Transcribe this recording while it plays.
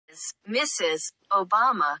Mrs.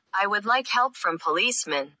 Obama, I would like help from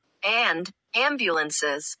policemen and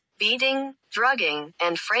ambulances, beating, drugging,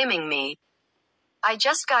 and framing me. I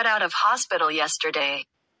just got out of hospital yesterday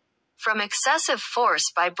from excessive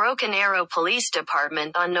force by Broken Arrow Police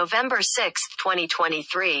Department on November 6,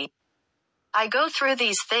 2023. I go through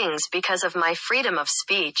these things because of my freedom of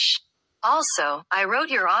speech. Also, I wrote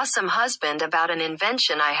your awesome husband about an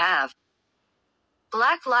invention I have.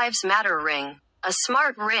 Black Lives Matter ring. A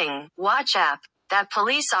smart ring, watch app, that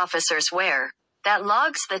police officers wear, that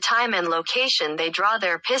logs the time and location they draw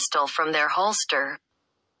their pistol from their holster.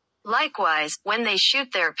 Likewise, when they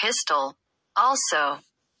shoot their pistol. Also,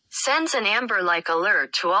 sends an amber-like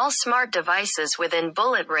alert to all smart devices within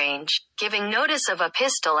bullet range, giving notice of a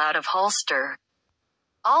pistol out of holster.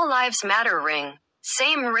 All Lives Matter ring.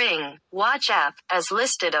 Same ring, watch app, as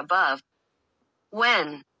listed above.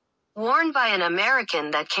 When worn by an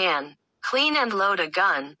American that can clean and load a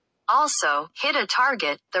gun, also hit a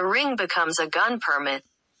target, the ring becomes a gun permit.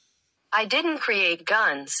 I didn't create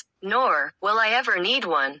guns, nor will I ever need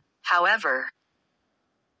one, however.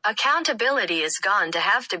 Accountability is gone to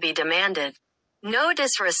have to be demanded. No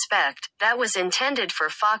disrespect, that was intended for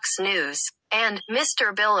Fox News, and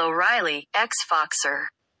Mr. Bill O'Reilly, ex-Foxer.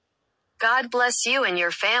 God bless you and your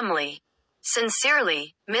family.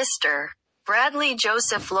 Sincerely, Mr. Bradley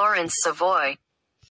Joseph Lawrence Savoy.